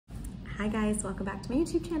Hi guys, welcome back to my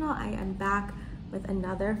YouTube channel. I am back with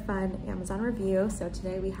another fun Amazon review. So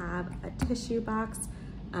today we have a tissue box.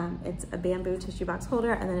 It's a bamboo tissue box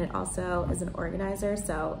holder, and then it also is an organizer.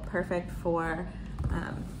 So perfect for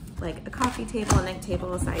like a coffee table, a night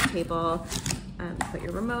table, a side table. Put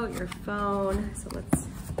your remote, your phone. So let's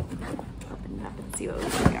open it up and see what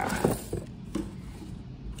we got.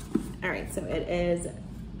 All right, so it is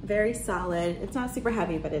very solid. It's not super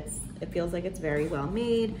heavy, but it feels like it's very well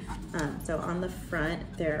made. So on the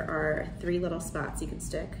front, there are 3 little spots you can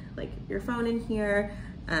stick like your phone in here.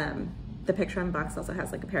 The picture on the box also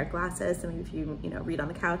has like a pair of glasses. So maybe if you read on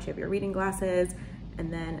the couch, you have your reading glasses,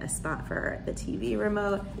 and then a spot for the TV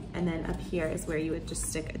remote. And then up here is where you would just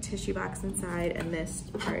stick a tissue box inside, and this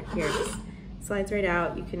part here just slides right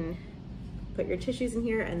out. You can put your tissues in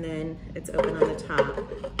here, and then it's open on the top,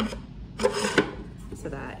 so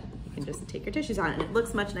that you can just take your tissues on, and it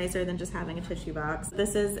looks much nicer than just having a tissue box.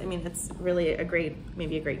 This is, I mean, it's really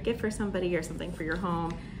maybe a great gift for somebody or something for your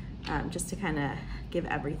home, just to kind of give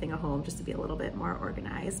everything a home, just to be a little bit more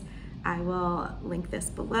organized. I will link this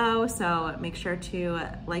below, so make sure to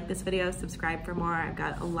like this video, subscribe for more. I've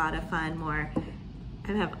got a lot of fun,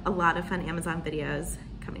 I have a lot of fun Amazon videos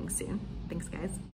coming soon. Thanks guys.